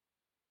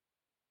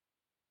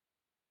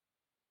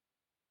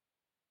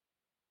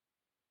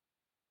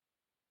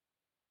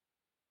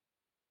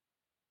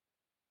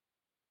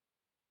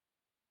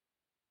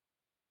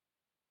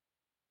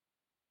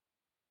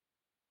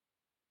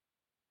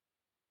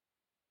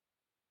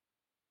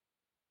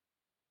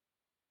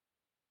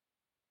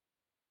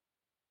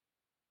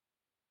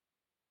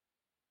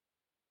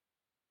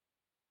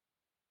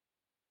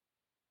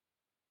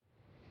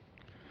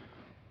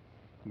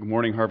Good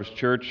morning, Harvest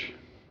Church.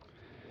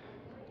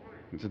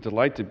 It's a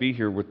delight to be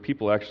here with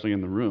people actually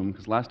in the room,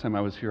 because last time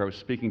I was here I was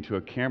speaking to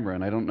a camera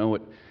and I don't know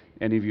what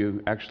any of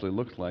you actually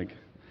looked like.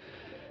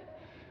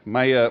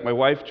 My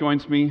wife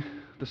joins me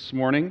this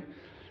morning,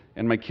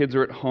 and my kids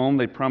are at home.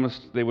 They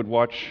promised they would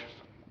watch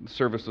the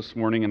service this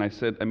morning, and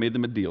I made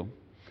them a deal.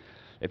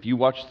 If you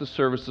watch the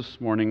service this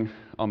morning,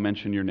 I'll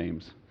mention your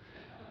names.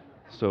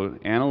 So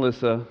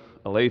Annalisa,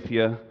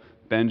 Alethea,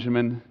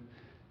 Benjamin,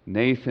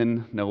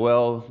 Nathan,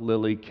 Noel,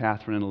 Lily,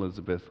 Catherine, and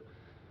Elizabeth,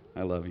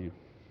 I love you.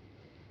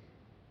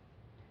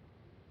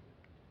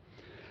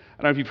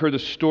 I don't know if you've heard the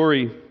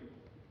story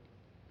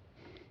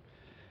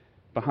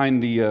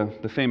behind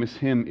the famous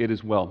hymn, It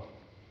Is Well.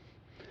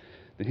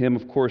 The hymn,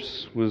 of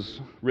course, was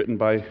written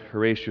by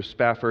Horatio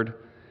Spafford.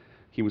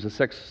 He was a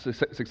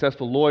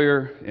successful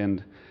lawyer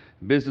and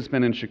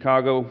businessman in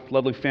Chicago,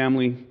 lovely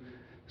family,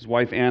 his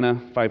wife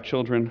Anna, 5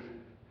 children,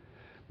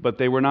 but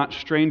they were not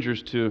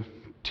strangers to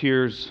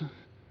tears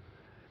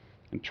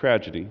and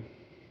tragedy.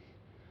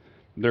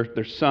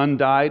 Their son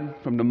died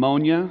from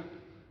pneumonia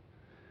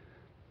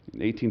in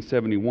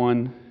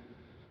 1871.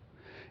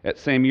 That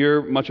same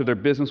year, much of their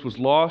business was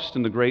lost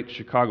in the Great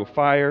Chicago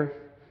Fire.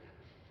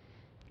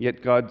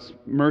 Yet God's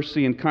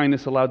mercy and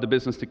kindness allowed the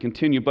business to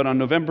continue. But on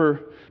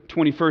November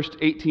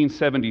 21st,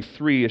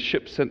 1873, a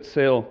ship set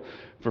sail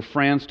for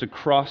France to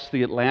cross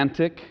the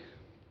Atlantic.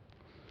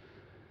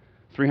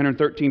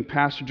 313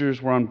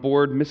 passengers were on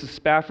board. Mrs.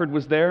 Spafford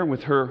was there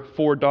with her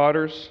 4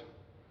 daughters.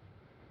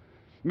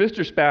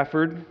 Mr.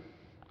 Spafford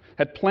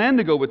had planned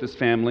to go with his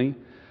family,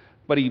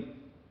 but he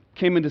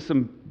came into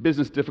some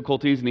business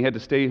difficulties and he had to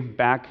stay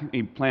back.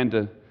 He planned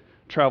to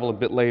travel a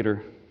bit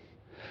later.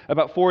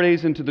 About 4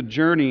 days into the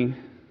journey,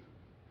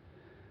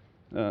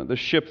 the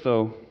ship,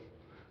 though,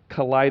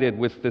 collided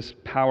with this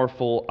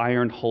powerful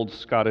iron-hulled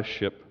Scottish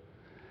ship.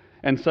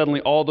 And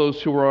suddenly all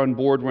those who were on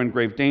board were in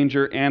grave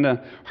danger.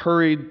 Anna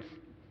hurried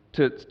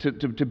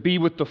to be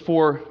with the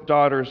 4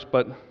 daughters,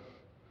 but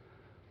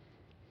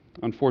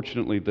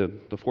unfortunately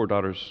the 4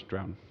 daughters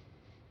drowned.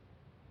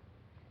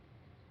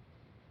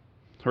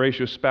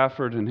 Horatio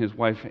Spafford and his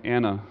wife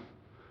Anna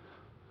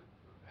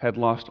had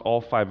lost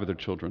all 5 of their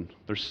children.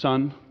 Their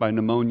son by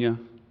pneumonia,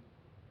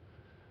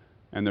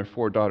 and their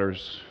 4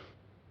 daughters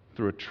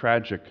through a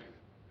tragic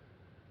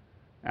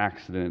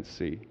accident at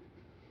sea.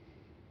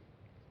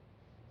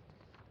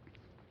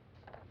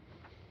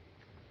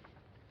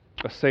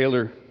 A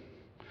sailor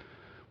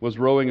was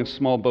rowing a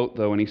small boat,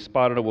 though, and he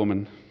spotted a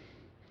woman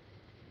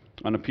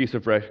on a piece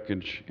of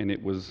wreckage, and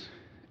it was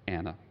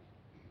Anna.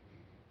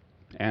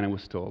 Anna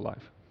was still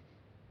alive.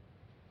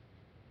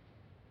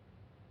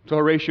 So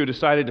Horatio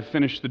decided to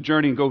finish the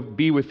journey and go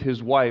be with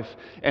his wife.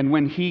 And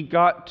when he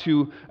got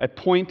to a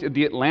point in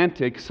the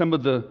Atlantic, some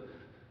of the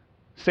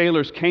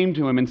sailors came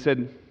to him and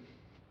said,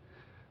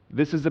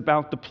 "This is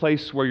about the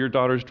place where your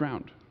daughters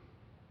drowned."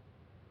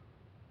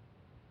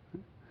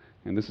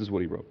 And this is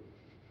what he wrote.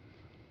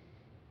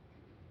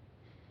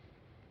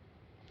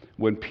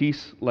 "When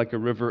peace like a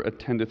river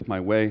attendeth my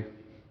way,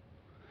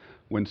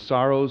 when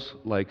sorrows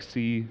like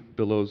sea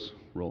billows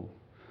roll,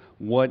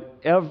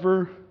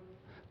 whatever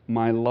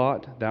my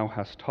lot thou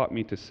hast taught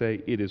me to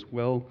say, it is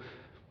well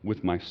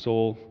with my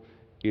soul,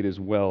 it is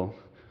well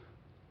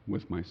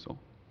with my soul."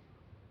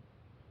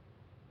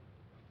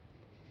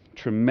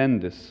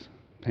 Tremendous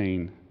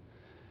pain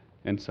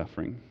and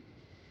suffering.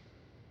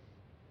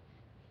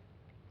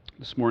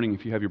 This morning,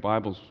 if you have your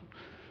Bibles,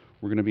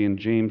 we're going to be in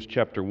James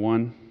chapter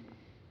 1.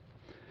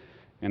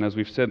 And as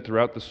we've said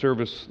throughout the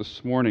service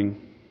this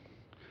morning,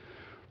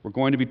 we're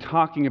going to be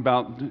talking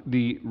about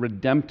the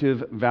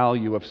redemptive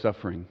value of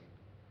suffering.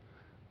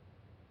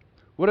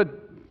 What a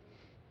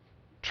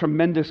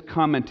tremendous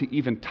comment to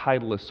even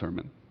title a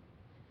sermon.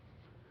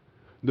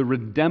 The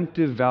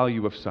redemptive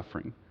value of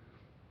suffering.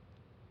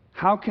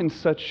 How can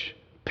such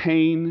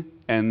pain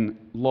and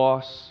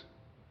loss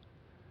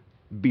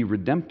be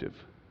redemptive?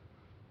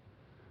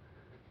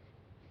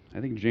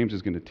 I think James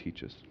is going to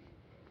teach us.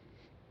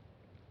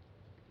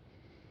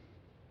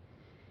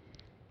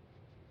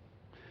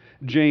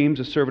 James,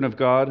 a servant of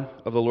God,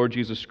 of the Lord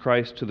Jesus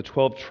Christ, to the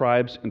 12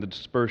 tribes in the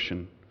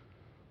dispersion,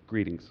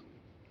 greetings.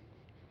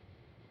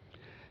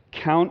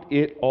 Count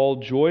it all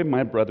joy,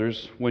 my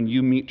brothers, when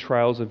you meet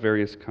trials of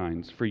various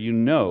kinds, for you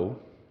know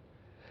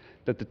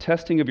that the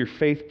testing of your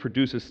faith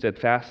produces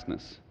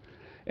steadfastness.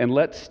 And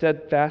let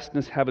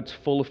steadfastness have its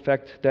full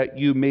effect, that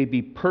you may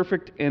be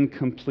perfect and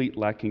complete,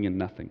 lacking in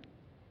nothing.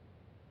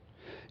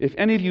 If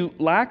any of you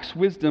lacks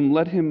wisdom,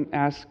 let him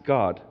ask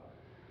God,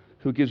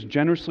 who gives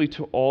generously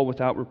to all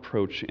without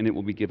reproach, and it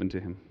will be given to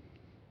him.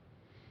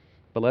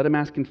 But let him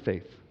ask in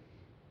faith,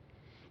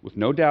 with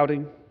no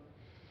doubting,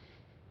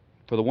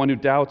 for the one who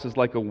doubts is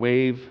like a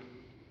wave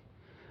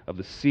of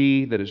the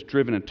sea that is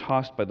driven and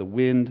tossed by the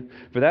wind.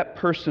 For that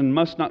person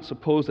must not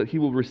suppose that he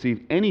will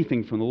receive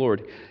anything from the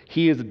Lord.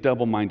 He is a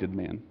double-minded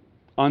man,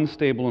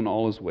 unstable in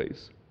all his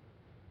ways.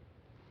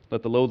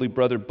 Let the lowly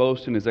brother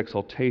boast in his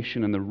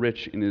exaltation, and the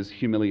rich in his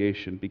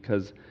humiliation,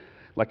 because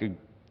like a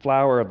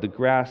flower of the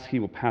grass he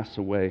will pass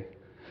away.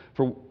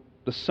 For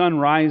the sun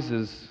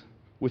rises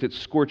with its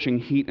scorching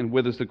heat and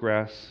withers the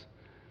grass.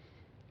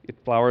 Its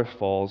flower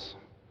falls,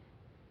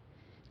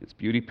 its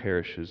beauty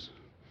perishes.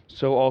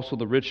 So also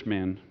will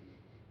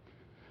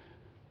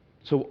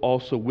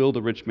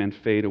the rich man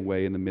fade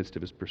away in the midst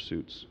of his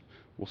pursuits.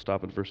 We'll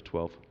stop at verse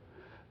 12.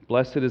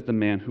 Blessed is the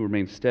man who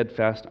remains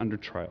steadfast under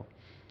trial,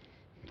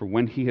 for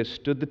when he has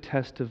stood the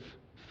test of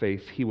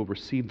faith, he will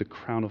receive the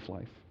crown of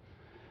life,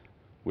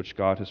 which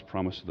God has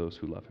promised to those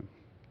who love him.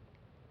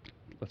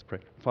 Let's pray.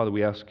 Father,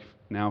 we ask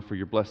now for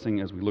your blessing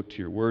as we look to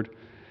your word.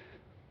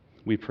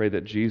 We pray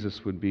that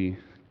Jesus would be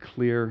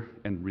clear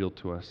and real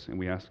to us, and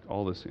we ask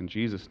all this in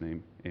Jesus'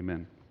 name.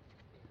 Amen.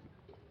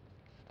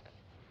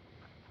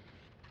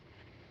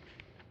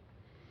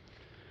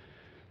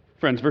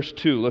 Friends, verse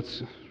 2,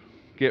 let's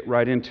get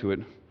right into it.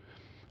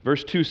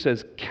 Verse 2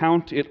 says,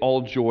 "Count it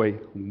all joy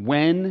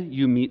when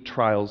you meet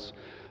trials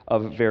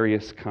of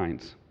various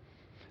kinds."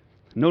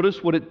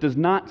 Notice what it does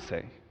not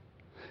say.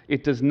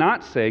 It does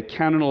not say,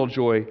 "Count it all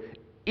joy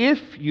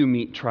if you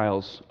meet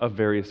trials of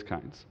various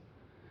kinds."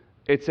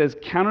 It says,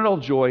 "Count it all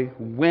joy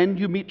when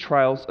you meet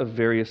trials of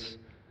various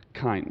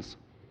kinds."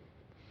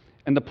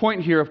 And the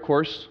point here, of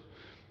course,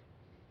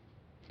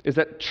 is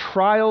that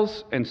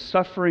trials and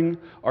suffering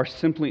are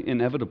simply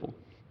inevitable.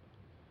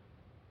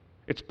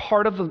 It's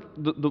part of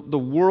the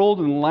world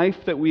and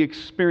life that we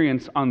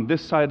experience on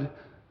this side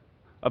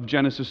of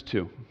Genesis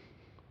 2.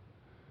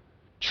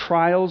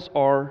 Trials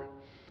are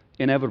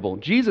inevitable.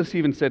 Jesus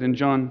even said in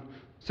John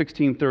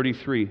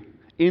 16:33,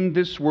 "In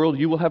this world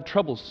you will have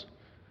troubles."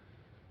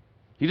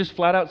 He just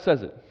flat out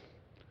says it.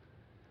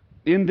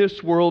 In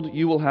this world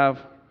you will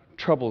have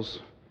troubles.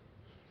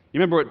 You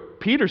remember what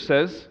Peter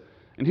says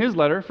in his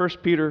letter,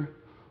 1 Peter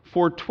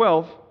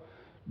 4:12,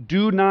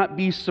 "Do not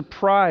be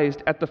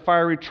surprised at the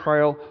fiery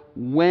trial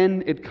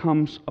when it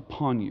comes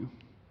upon you."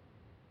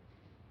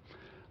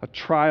 A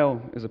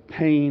trial is a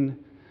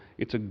pain,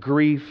 it's a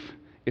grief,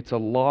 it's a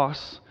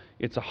loss,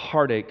 it's a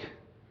heartache,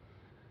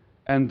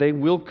 and they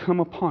will come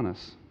upon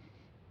us.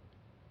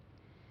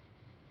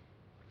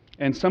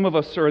 And some of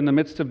us are in the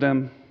midst of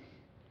them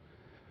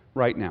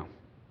right now.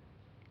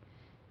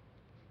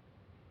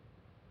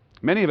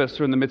 Many of us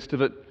are in the midst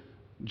of it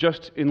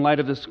just in light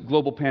of this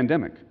global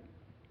pandemic.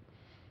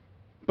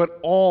 But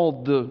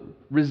all the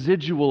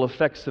residual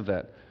effects of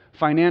that,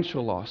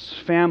 financial loss,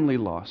 family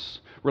loss,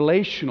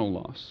 relational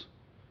loss,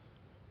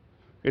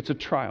 it's a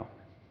trial.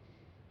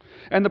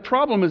 And the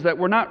problem is that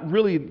we're not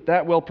really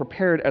that well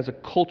prepared as a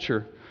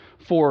culture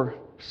for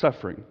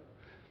suffering.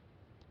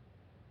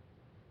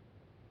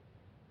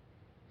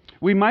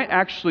 We might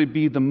actually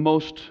be the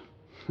most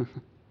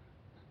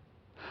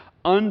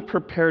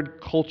unprepared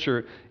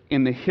culture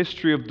in the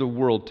history of the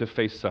world to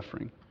face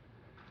suffering.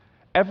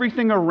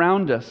 Everything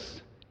around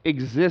us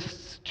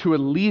exists to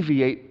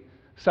alleviate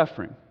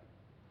suffering,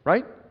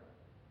 right?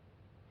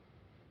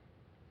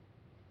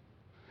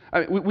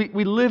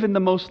 We live in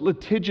the most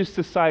litigious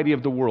society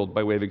of the world,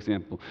 by way of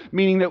example,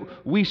 meaning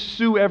that we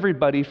sue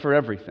everybody for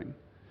everything.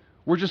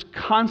 We're just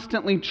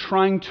constantly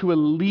trying to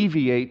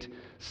alleviate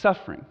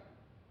suffering.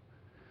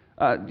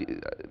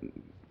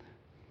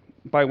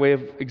 By way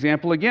of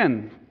example,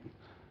 again,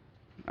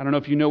 I don't know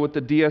if you know what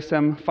the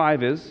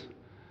DSM-5 is,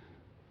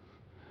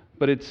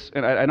 but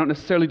and I don't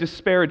necessarily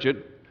disparage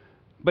it,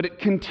 but it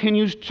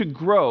continues to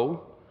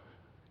grow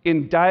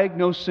in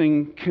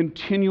diagnosing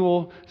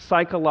continual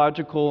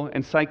psychological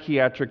and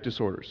psychiatric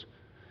disorders.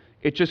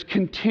 It just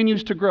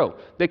continues to grow.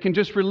 They can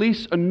just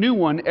release a new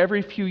one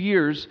every few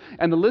years,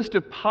 and the list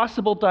of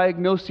possible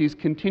diagnoses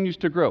continues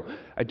to grow.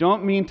 I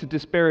don't mean to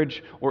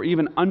disparage or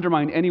even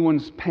undermine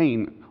anyone's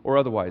pain or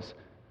otherwise,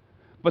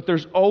 but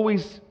there's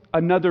always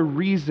another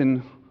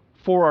reason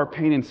for our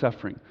pain and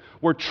suffering.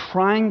 We're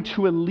trying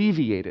to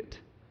alleviate it.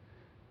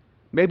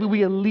 Maybe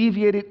we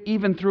alleviate it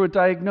even through a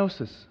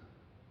diagnosis.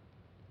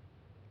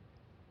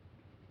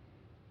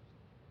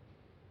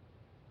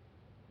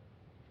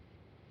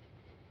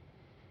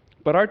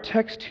 But our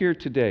text here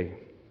today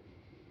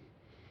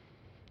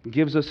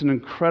gives us an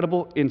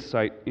incredible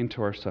insight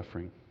into our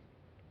suffering.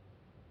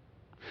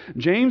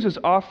 James is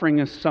offering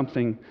us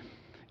something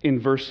in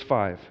verse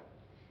 5.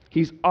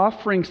 He's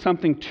offering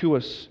something to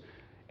us,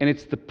 and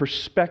it's the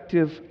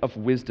perspective of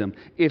wisdom.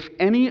 If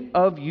any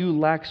of you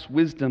lacks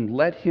wisdom,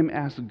 let him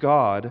ask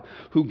God,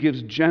 who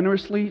gives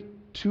generously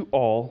to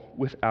all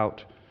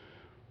without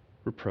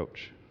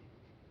reproach.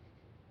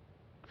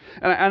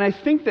 And I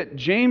think that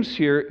James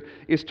here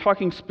is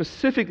talking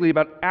specifically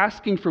about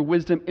asking for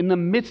wisdom in the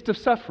midst of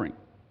suffering.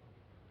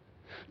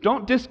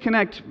 Don't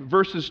disconnect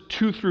verses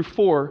 2 through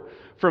 4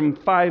 from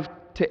 5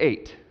 to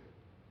 8.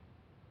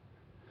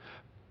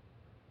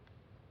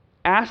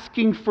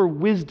 Asking for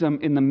wisdom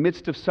in the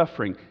midst of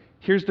suffering.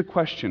 Here's the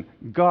question: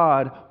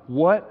 God,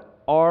 what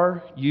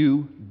are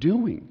you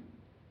doing?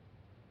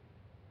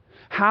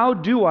 How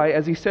do I,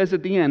 as he says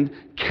at the end,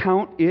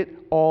 count it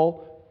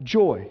all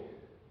joy?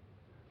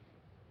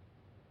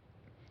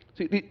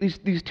 See,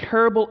 these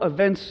terrible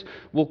events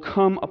will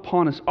come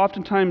upon us.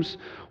 Oftentimes,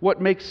 what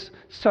makes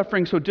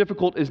suffering so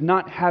difficult is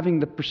not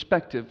having the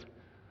perspective.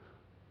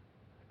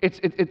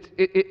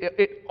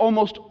 It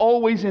almost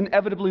always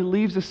inevitably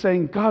leaves us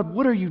saying, God,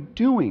 what are you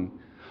doing?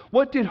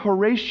 What did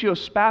Horatio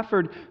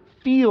Spafford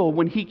feel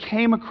when he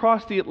came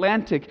across the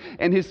Atlantic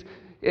and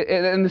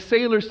the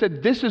sailor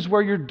said, this is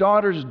where your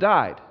daughters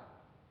died?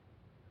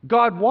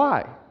 God,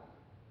 why?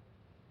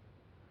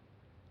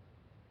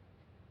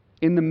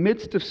 In the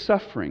midst of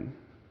suffering,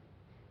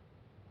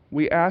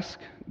 we ask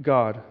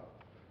God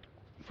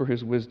for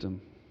His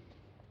wisdom.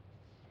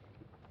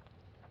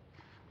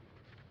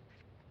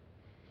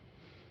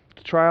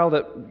 The trial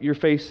that you're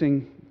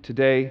facing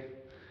today,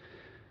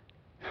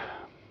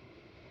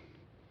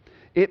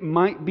 it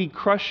might be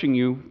crushing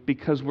you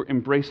because we're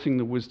embracing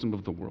the wisdom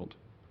of the world.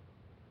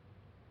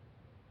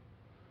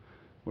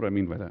 What do I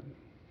mean by that?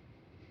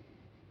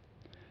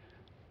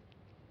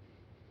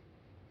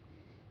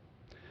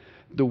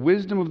 The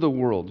wisdom of the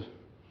world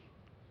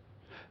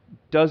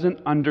doesn't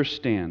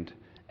understand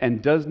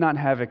and does not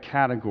have a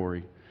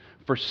category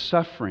for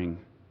suffering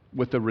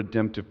with a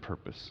redemptive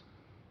purpose.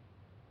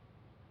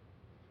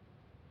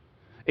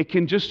 It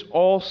can just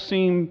all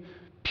seem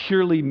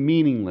purely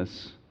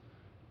meaningless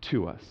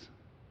to us.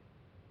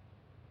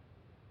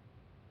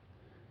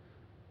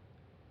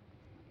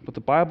 But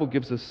the Bible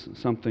gives us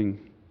something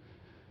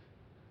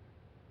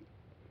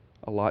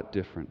a lot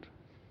different.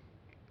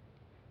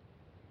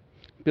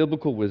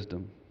 Biblical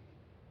wisdom.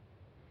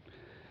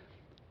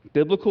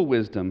 Biblical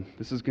wisdom,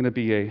 this is going to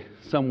be a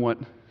somewhat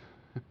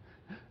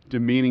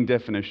demeaning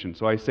definition,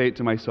 so I say it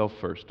to myself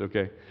first,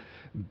 okay?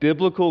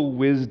 Biblical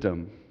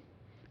wisdom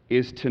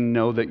is to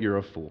know that you're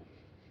a fool.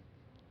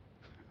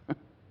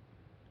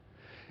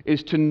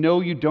 Is to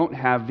know you don't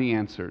have the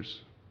answers.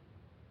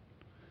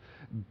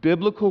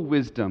 Biblical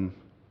wisdom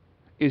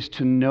is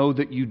to know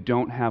that you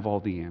don't have all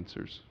the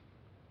answers.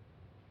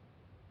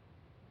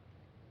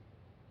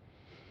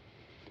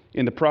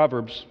 In the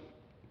Proverbs,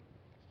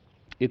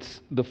 it's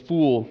the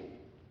fool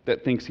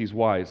that thinks he's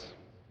wise,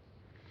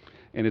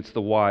 and it's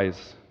the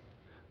wise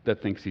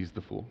that thinks he's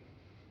the fool.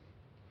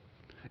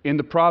 In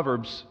the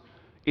Proverbs,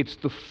 it's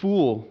the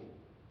fool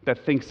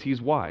that thinks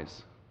he's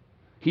wise.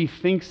 He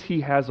thinks he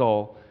has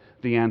all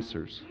the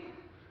answers.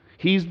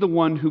 He's the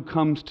one who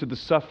comes to the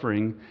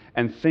suffering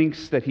and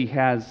thinks that he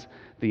has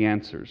the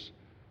answers.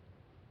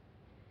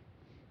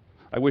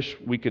 I wish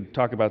we could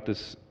talk about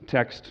this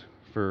text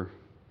for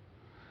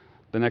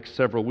the next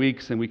several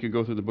weeks and we could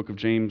go through the book of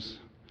James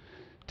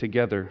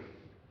together.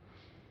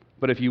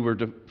 But if you were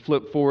to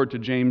flip forward to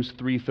James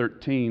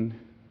 3:13,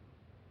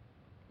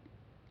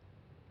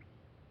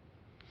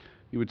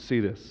 you would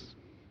see this.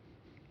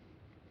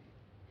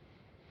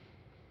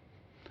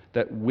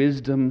 That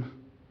wisdom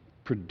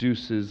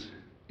produces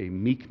a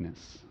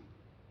meekness.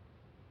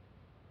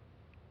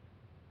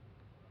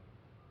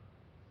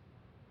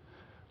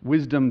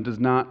 Wisdom does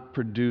not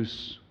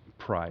produce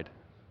pride.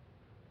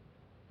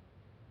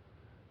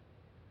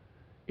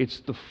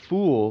 It's the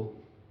fool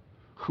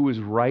who is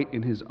right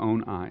in his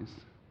own eyes,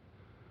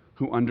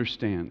 who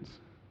understands.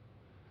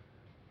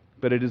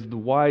 But it is the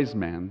wise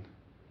man,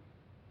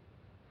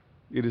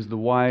 it is the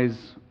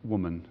wise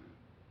woman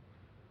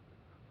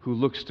who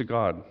looks to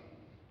God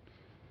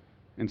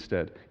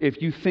instead.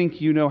 If you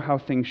think you know how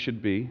things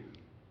should be,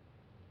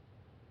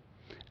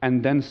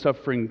 and then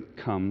suffering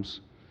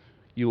comes,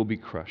 you will be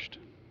crushed.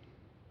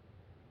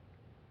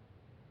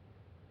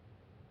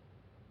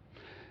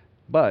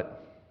 But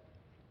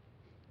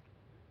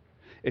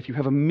if you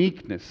have a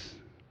meekness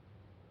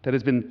that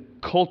has been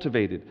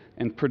cultivated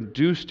and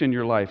produced in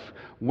your life,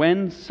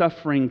 when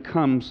suffering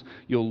comes,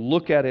 you'll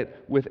look at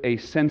it with a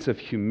sense of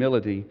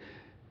humility,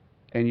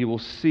 and you will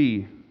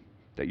see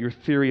that your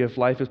theory of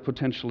life is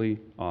potentially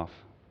off.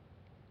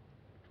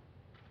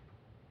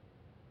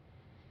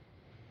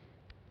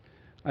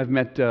 I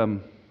went to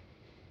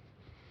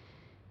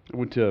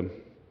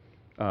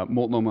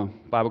Multnomah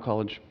Bible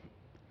College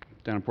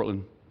down in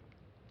Portland,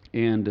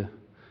 and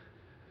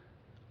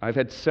I've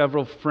had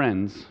several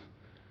friends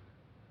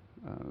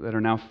that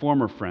are now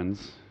former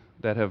friends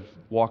that have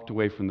walked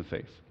away from the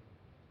faith.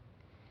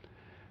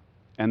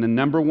 And the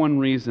number one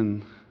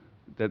reason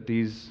that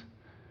these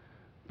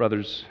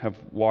brothers have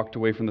walked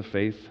away from the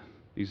faith,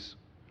 these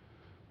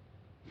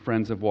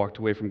friends have walked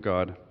away from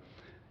God,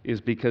 is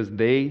because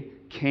they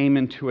came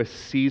into a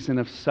season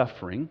of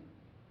suffering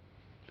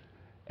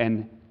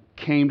and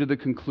came to the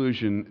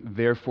conclusion,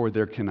 therefore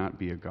there cannot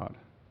be a God.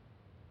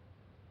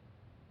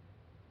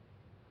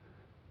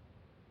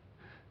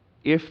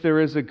 If there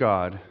is a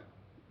God,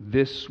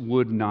 this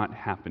would not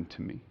happen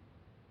to me.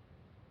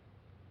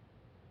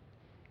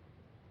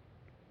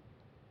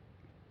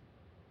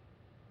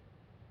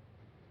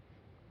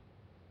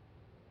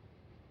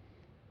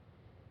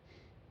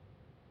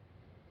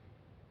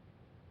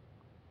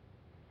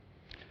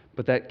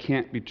 But that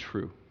can't be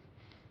true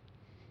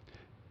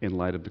in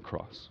light of the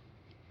cross.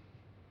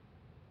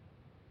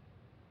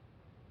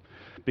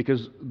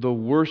 Because the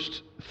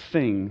worst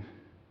thing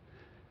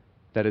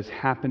that has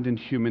happened in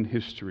human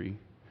history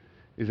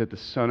is that the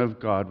Son of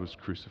God was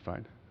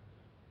crucified.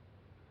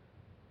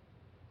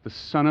 The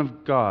Son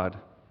of God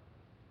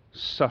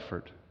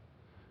suffered,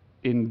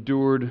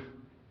 endured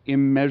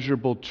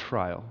immeasurable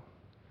trial.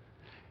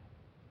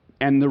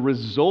 And the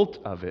result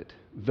of it,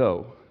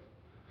 though,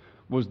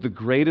 was the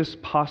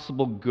greatest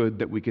possible good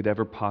that we could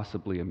ever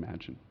possibly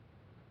imagine: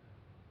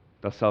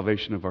 the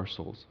salvation of our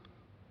souls.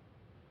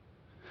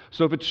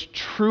 So if it's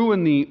true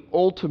in the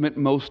ultimate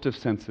most of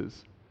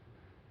senses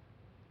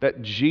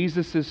that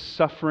Jesus'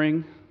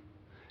 suffering,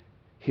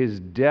 his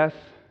death,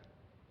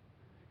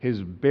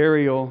 his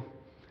burial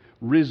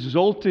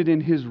resulted in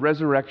his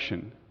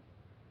resurrection,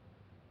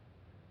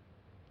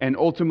 and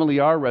ultimately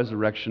our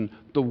resurrection,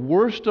 the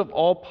worst of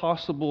all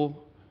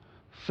possible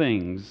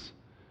things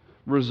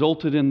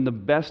resulted in the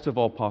best of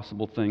all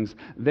possible things,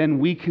 then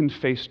we can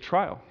face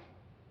trial.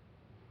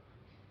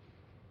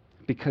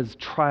 Because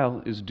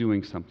trial is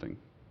doing something.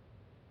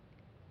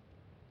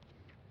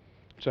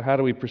 So how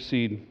do we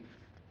proceed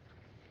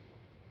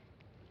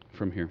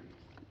from here?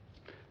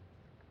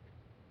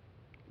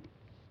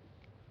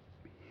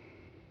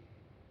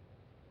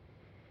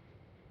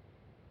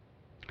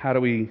 How do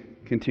we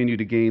continue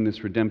to gain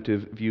this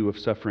redemptive view of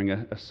suffering,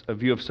 a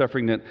view of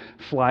suffering that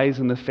flies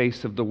in the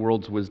face of the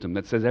world's wisdom,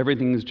 that says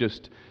everything is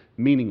just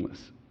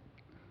meaningless?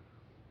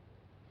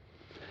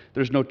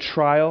 There's no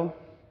trial,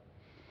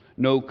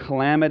 no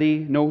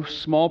calamity, no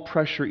small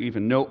pressure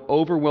even, no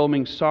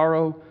overwhelming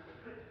sorrow,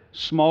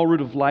 small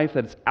root of life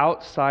that's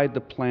outside the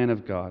plan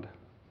of God.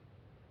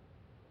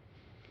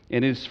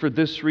 And it is for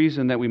this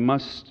reason that we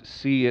must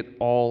see it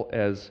all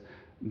as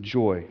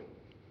joy.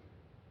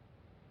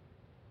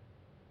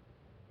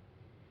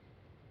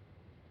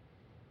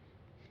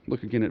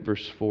 Look again at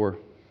verse 4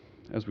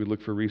 as we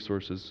look for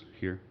resources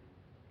here.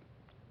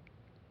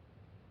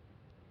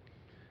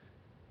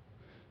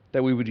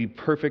 That we would be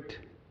perfect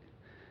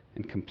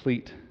and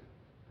complete,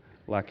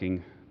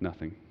 lacking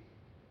nothing.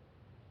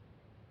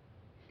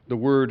 The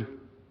word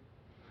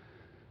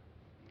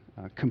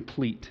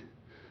complete,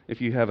 if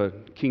you have a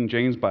King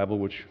James Bible,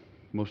 which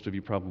most of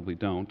you probably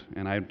don't,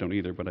 and I don't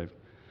either, but I've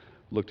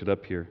looked it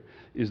up here,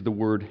 is the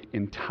word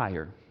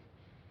entire.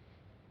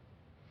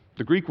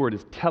 The Greek word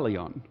is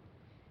teleon.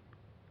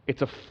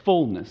 It's a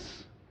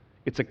fullness.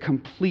 It's a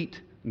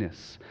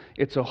completeness.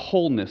 It's a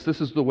wholeness.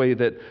 This is the way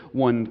that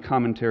one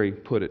commentary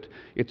put it.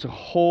 It's a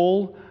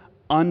whole,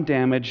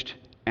 undamaged,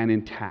 and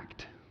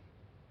intact.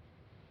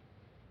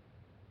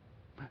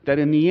 That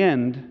in the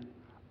end,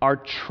 our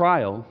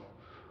trial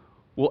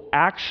will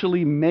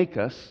actually make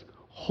us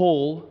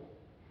whole,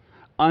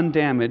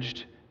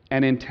 undamaged,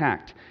 and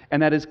intact.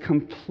 And that is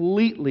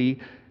completely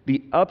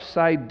the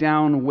upside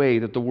down way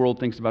that the world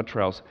thinks about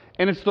trials.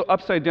 And it's the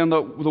upside down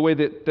the way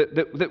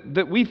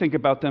that we think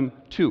about them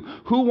too.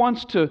 Who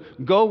wants to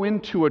go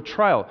into a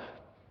trial?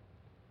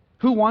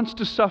 Who wants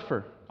to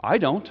suffer? I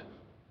don't.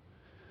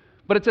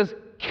 But it says,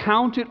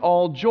 count it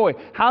all joy.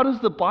 How does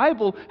the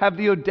Bible have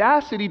the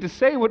audacity to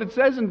say what it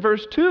says in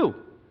verse 2?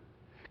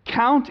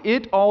 Count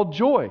it all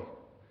joy.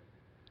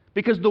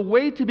 Because the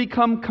way to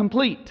become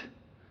complete,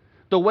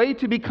 the way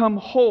to become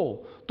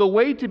whole, the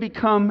way to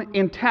become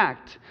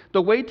intact,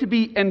 the way to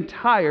be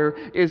entire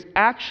is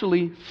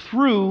actually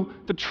through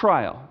the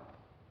trial.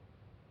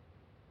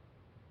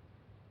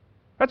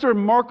 That's a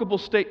remarkable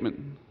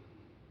statement.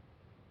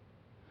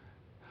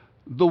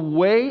 The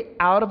way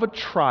out of a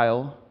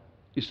trial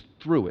is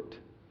through it.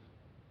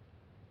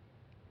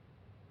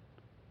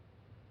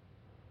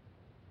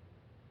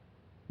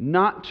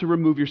 Not to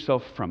remove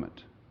yourself from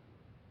it.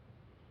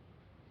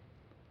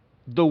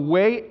 The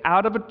way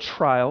out of a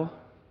trial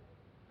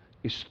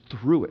is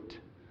through it.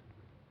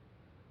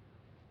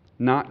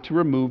 Not to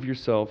remove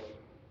yourself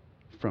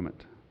from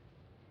it.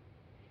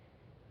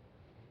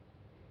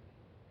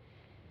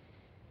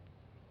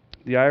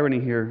 The irony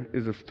here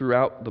is that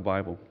throughout the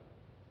Bible,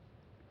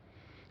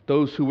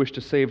 those who wish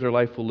to save their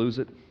life will lose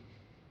it.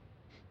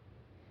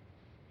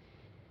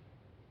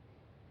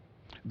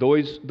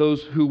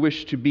 Those who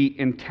wish to be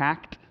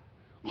intact,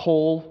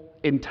 whole,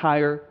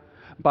 entire,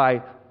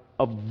 by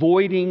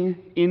avoiding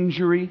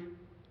injury,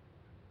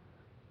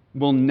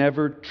 will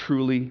never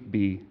truly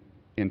be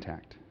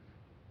intact.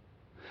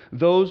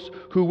 Those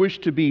who wish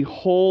to be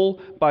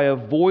whole by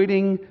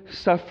avoiding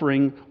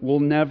suffering will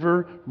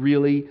never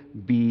really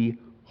be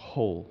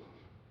whole.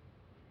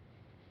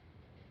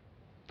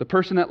 The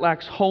person that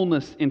lacks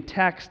wholeness,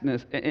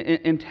 intactness,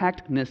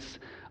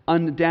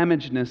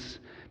 undamagedness,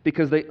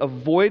 because they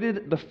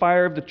avoided the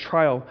fire of the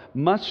trial,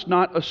 must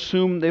not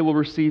assume they will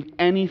receive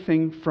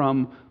anything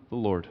from the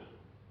Lord.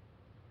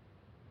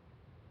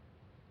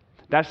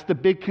 That's the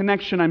big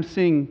connection I'm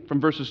seeing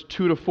from verses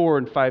 2 to 4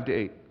 and 5 to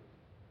 8.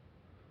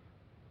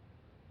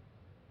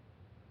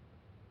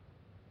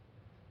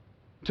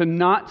 To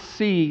not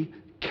see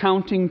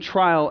counting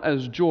trial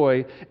as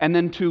joy, and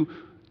then to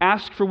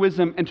ask for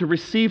wisdom and to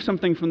receive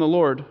something from the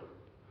Lord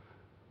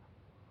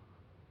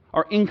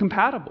are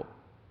incompatible.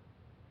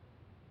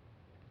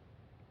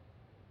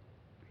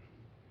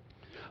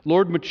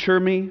 Lord, mature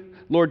me.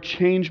 Lord,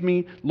 change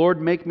me.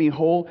 Lord, make me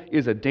whole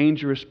is a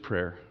dangerous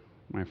prayer,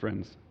 my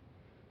friends.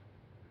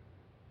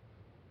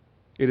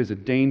 It is a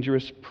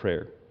dangerous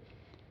prayer.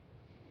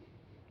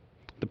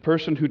 The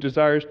person who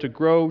desires to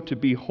grow, to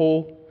be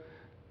whole,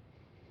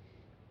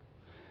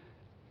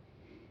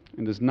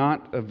 and does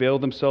not avail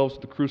themselves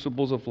of the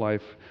crucibles of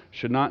life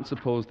should not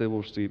suppose they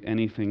will receive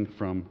anything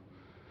from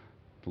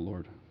the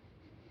Lord.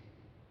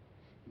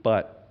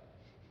 But,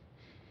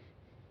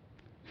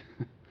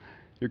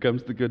 here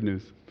comes the good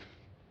news.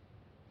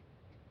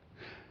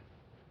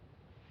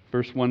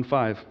 Verse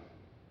 1:5,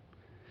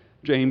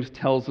 James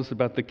tells us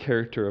about the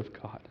character of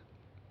God.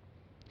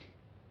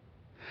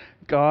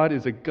 God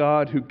is a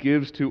God who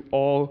gives to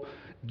all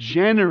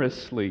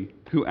generously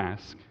who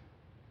ask.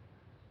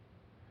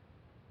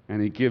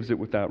 And He gives it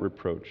without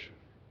reproach.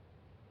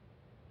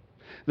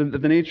 The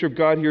nature of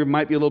God here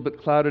might be a little bit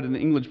clouded in the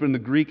English, but in the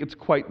Greek it's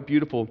quite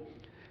beautiful.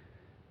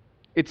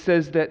 It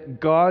says that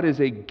God is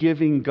a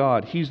giving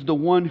God. He's the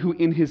one who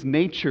in His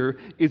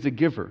nature is a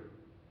giver.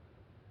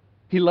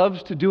 He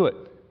loves to do it.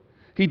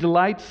 He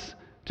delights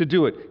to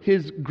do it.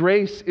 His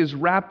grace is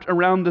wrapped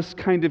around this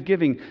kind of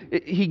giving.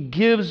 He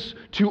gives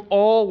to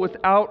all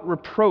without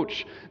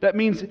reproach. That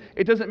means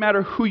it doesn't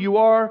matter who you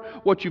are,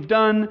 what you've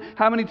done,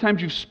 how many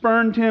times you've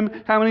spurned Him,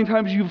 how many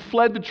times you've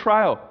fled the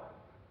trial.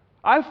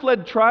 I've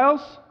fled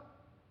trials.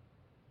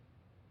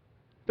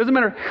 Doesn't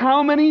matter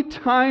how many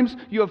times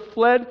you have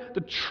fled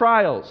the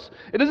trials.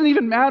 It doesn't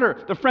even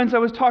matter the friends I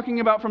was talking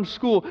about from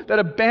school that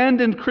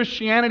abandoned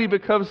Christianity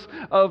because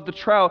of the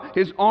trial.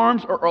 His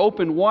arms are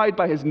open wide.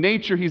 By His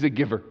nature, He's a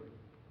giver.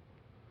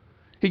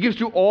 He gives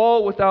to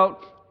all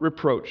without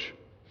reproach.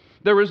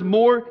 There is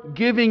more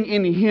giving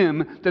in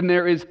Him than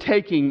there is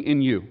taking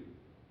in you.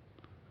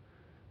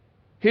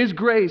 His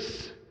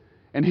grace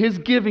and His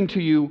giving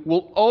to you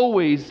will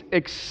always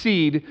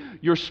exceed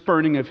your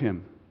spurning of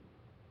Him.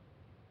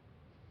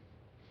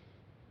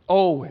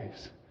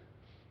 Always.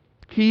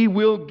 He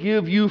will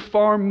give you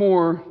far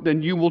more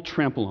than you will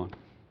trample on.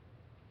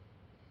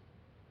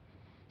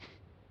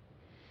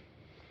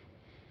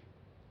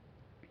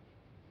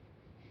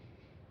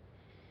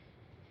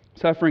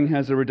 Suffering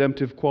has a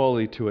redemptive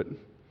quality to it.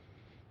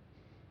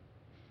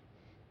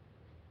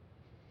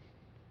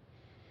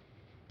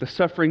 The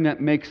suffering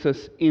that makes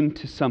us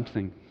into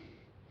something.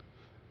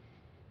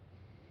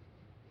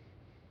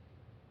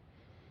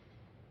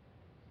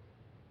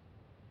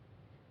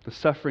 The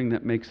suffering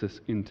that makes us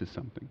into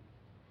something.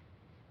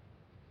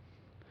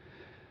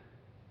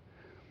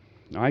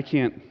 Now, I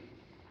can't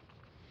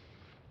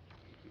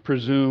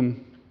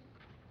presume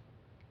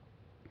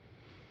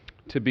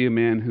to be a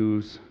man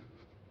who's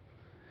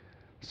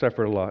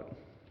suffered a lot.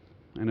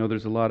 I know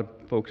there's a lot of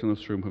folks in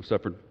this room who've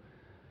suffered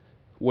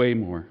way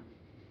more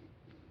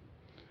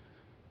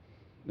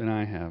than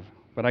I have.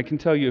 But I can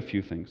tell you a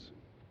few things.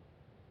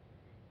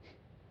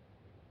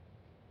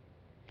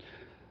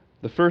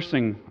 The first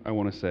thing I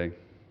want to say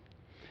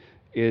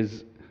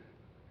is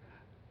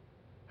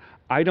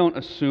I don't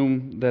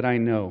assume that I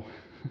know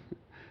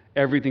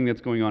everything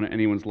that's going on in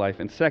anyone's life.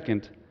 And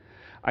second,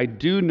 I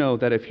do know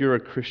that if you're a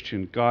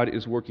Christian, God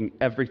is working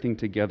everything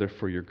together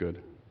for your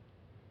good.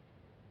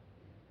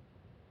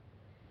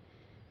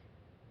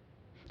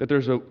 That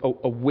there's a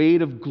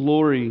weight of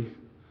glory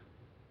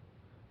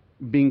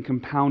being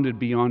compounded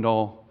beyond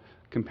all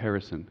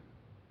comparison.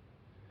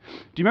 Do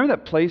you remember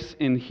that place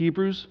in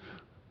Hebrews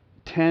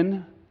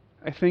 10,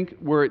 I think,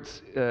 where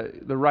it's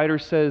the writer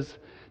says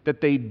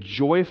that they were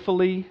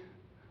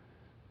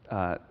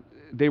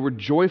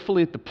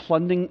joyfully at the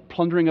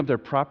plundering of their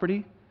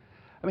property?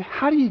 I mean,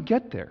 how do you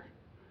get there?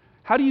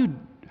 How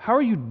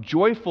are you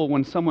joyful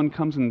when someone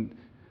comes and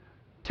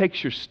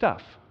takes your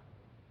stuff?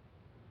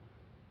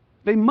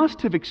 They must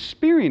have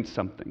experienced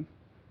something.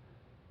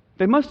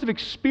 They must have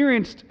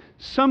experienced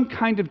some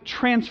kind of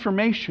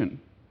transformation.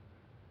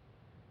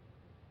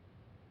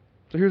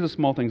 So here's the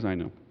small things I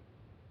know.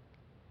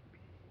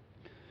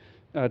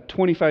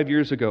 25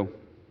 years ago,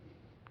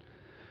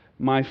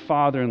 my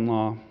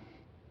father-in-law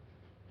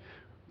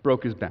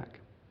broke his back.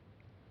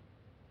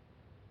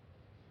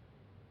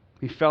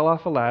 He fell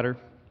off a ladder.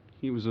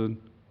 He was a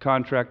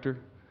contractor.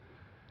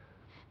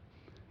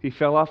 He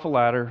fell off a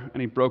ladder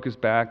and he broke his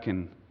back,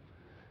 and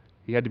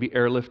he had to be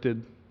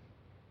airlifted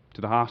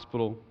to the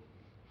hospital.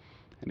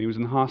 And he was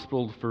in the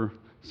hospital for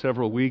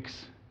several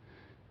weeks.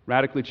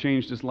 Radically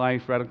changed his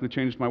life, radically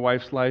changed my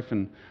wife's life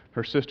and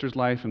her sister's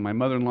life and my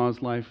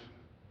mother-in-law's life.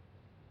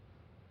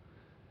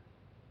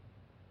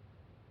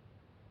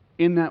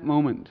 In that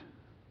moment,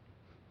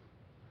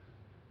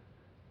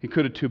 he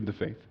could have tubed the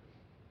faith.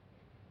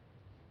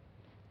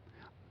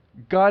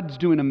 God's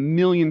doing a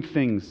million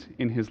things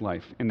in his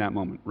life in that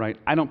moment, right?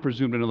 I don't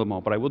presume to know them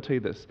all, but I will tell you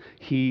this.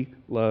 He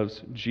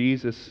loves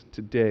Jesus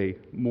today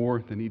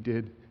more than he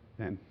did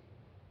then.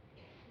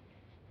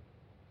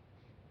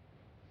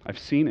 I've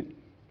seen it.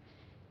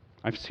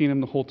 I've seen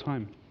him the whole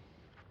time.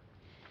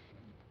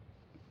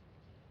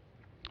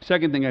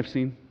 Second thing I've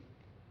seen,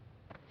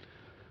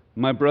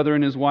 my brother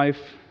and his wife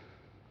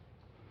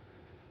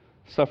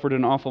suffered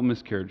an awful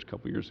miscarriage a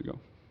couple years ago.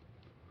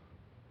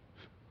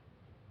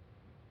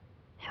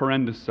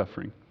 Horrendous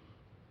suffering.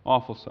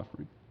 Awful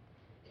suffering.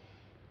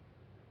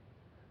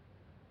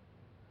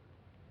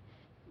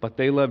 But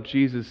they love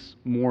Jesus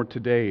more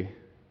today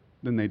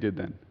than they did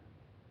then.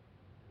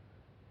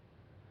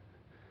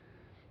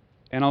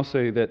 And I'll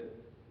say that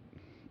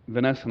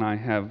Vanessa and I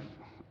have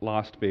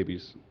lost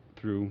babies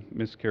through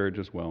miscarriage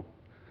as well.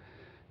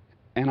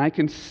 And I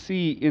can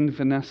see in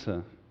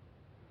Vanessa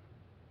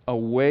a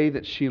way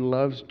that she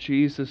loves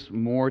Jesus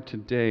more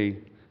today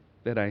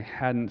that I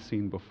hadn't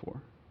seen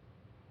before.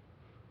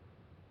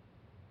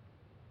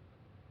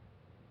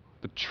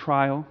 The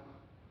trial,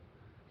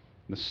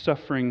 the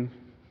suffering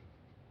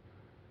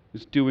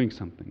is doing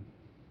something.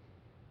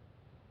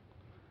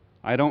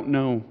 I don't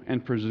know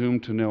and presume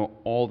to know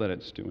all that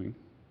it's doing.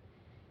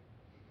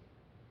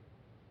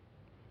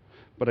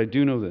 But I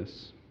do know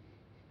this,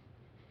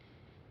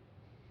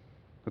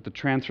 that the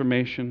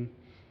transformation,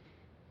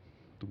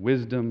 the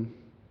wisdom,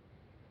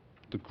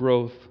 the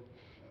growth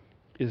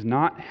is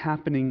not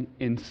happening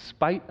in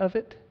spite of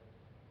it,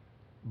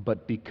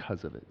 but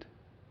because of it.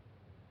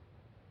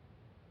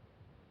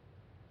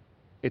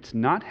 It's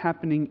not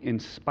happening in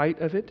spite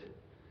of it,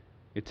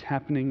 it's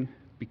happening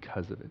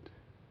because of it.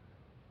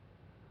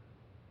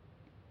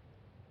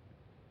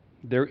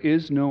 There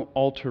is no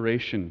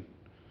alteration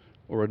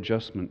or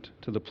adjustment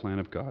to the plan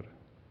of God.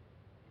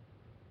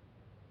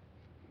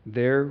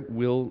 There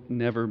will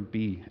never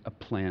be a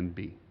plan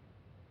B.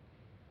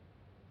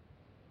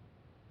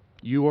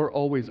 You are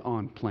always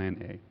on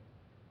plan A.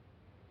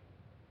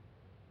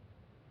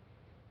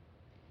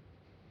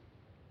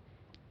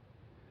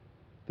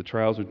 The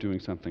trials are doing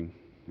something.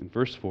 In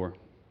verse 4,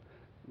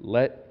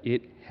 let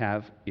it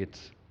have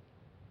its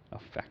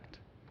effect.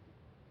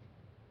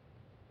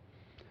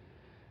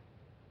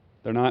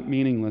 They're not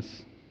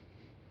meaningless.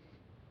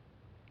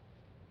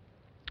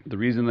 The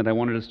reason that I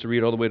wanted us to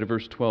read all the way to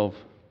verse 12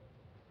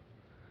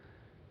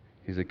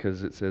 is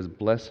because it says,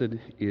 blessed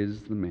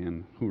is the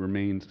man who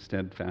remains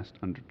steadfast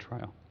under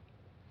trial.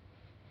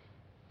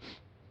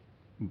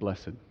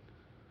 Blessed.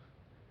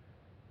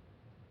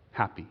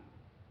 Happy.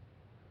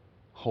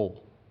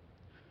 Whole.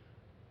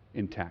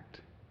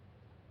 Intact.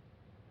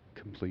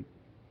 Complete.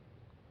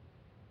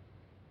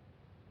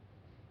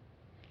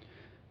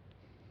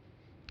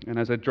 And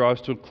as I draw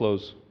us to a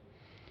close,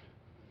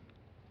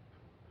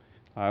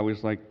 I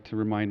always like to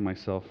remind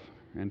myself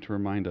and to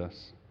remind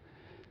us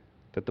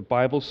that the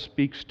Bible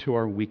speaks to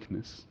our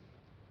weakness.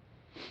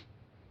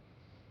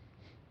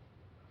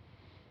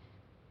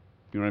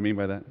 You know what I mean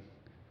by that?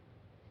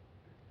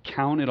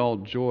 Count it all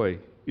joy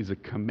is a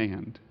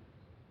command.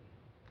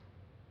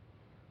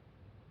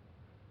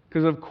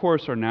 Because of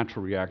course our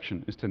natural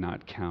reaction is to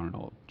not count it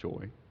all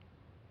joy.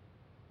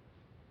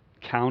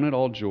 Count it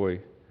all joy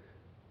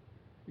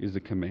is a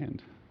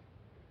command.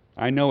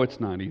 I know it's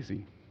not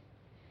easy.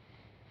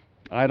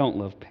 I don't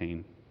love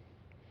pain.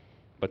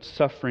 But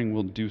suffering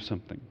will do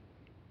something.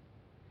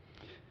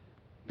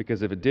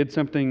 Because if it did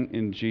something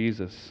in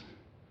Jesus,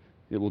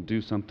 it will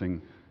do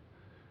something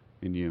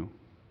in you.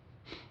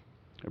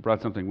 I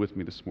brought something with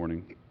me this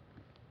morning.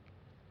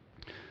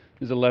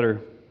 There's a letter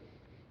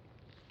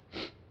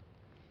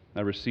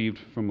I received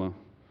from a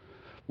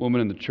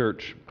woman in the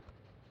church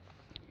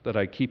that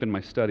I keep in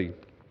my study.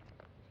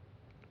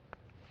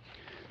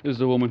 This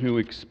is a woman who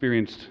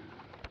experienced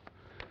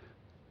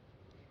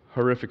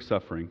horrific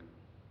suffering.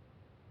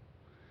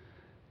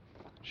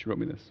 She wrote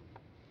me this.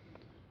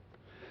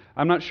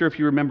 I'm not sure if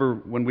you remember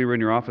when we were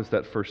in your office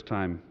that first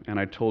time and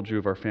I told you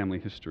of our family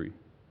history.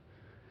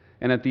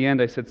 And at the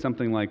end I said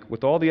something like,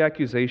 with all the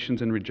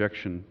accusations and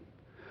rejection,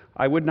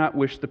 I would not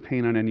wish the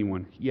pain on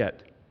anyone,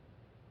 yet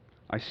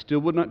I still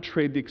would not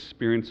trade the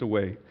experience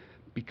away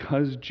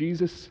because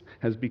Jesus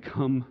has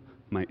become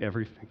my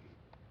everything.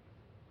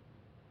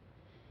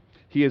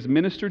 He has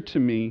ministered to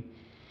me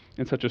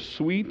in such a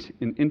sweet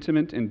and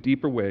intimate and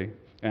deeper way,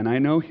 and I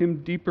know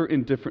him deeper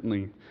and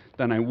differently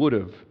than I would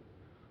have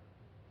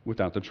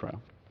without the trial.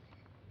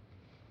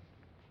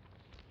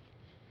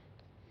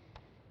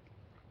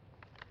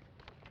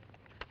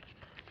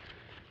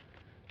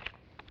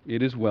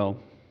 It is well.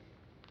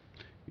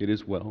 It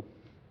is well.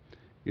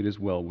 It is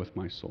well with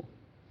my soul.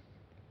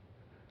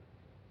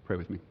 Pray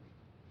with me.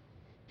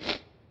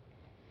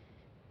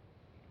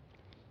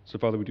 So,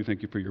 Father, we do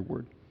thank you for your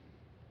word.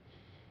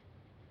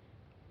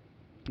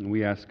 And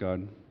we ask,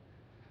 God,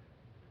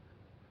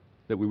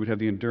 that we would have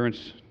the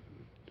endurance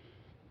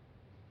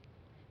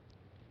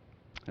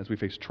as we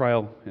face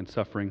trial and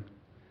suffering.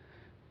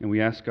 And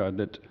we ask, God,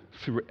 that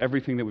through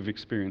everything that we've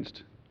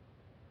experienced,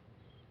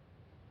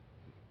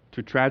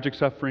 through tragic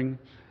suffering,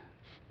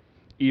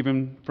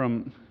 even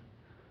from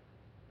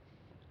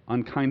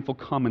unkindful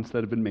comments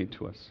that have been made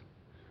to us,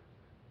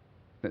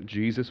 that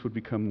Jesus would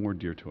become more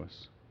dear to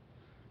us.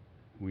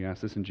 We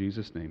ask this in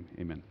Jesus' name.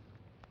 Amen.